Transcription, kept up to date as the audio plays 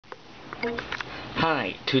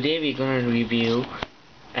Hi, today we're gonna review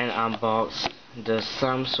and unbox the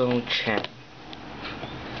Samsung Champ.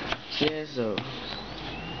 Here's a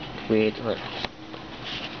wait.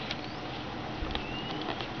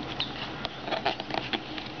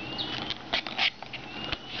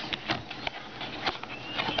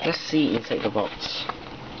 Let's see inside the box.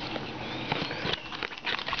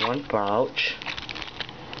 One pouch.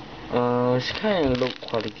 It's kind of low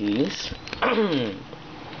qualities.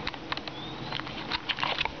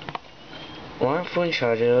 One phone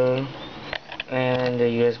charger and the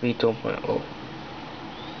USB 2.0.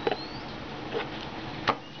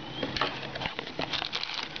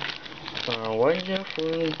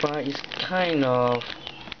 Wonderful, but it's kind of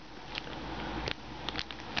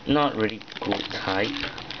not really good type,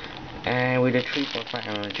 and with a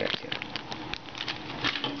 3.5mm jack here,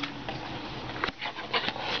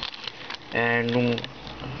 and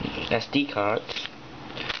SD cards,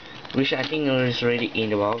 which I think is already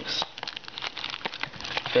in the box.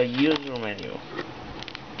 The user manual.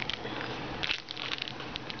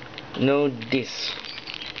 No disc.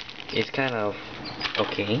 It's kind of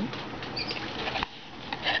okay.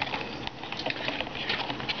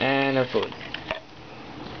 And a phone.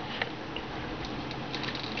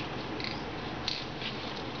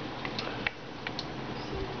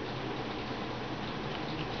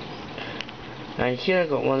 And here I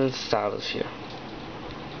got one stylus here.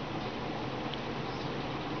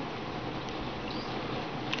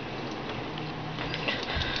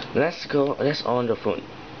 Let's on the phone.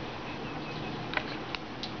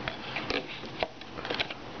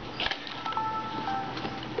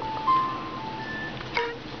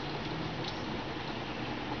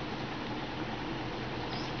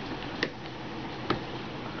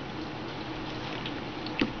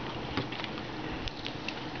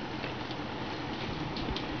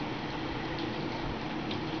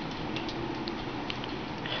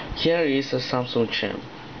 Here is a Samsung Champ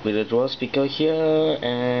with a dual speaker here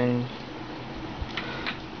and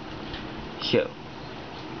here.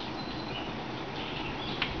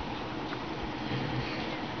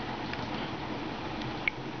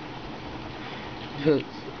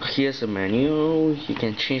 Here's a menu. You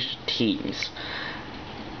can change the themes.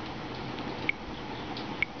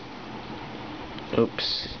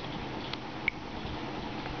 Oops.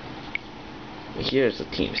 Here's the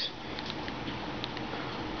themes.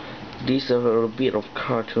 These are a bit of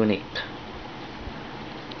cartoonic.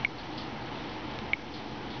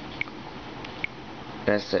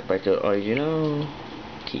 That's set by the original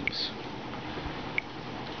themes.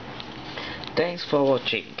 Thanks for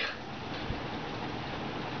watching.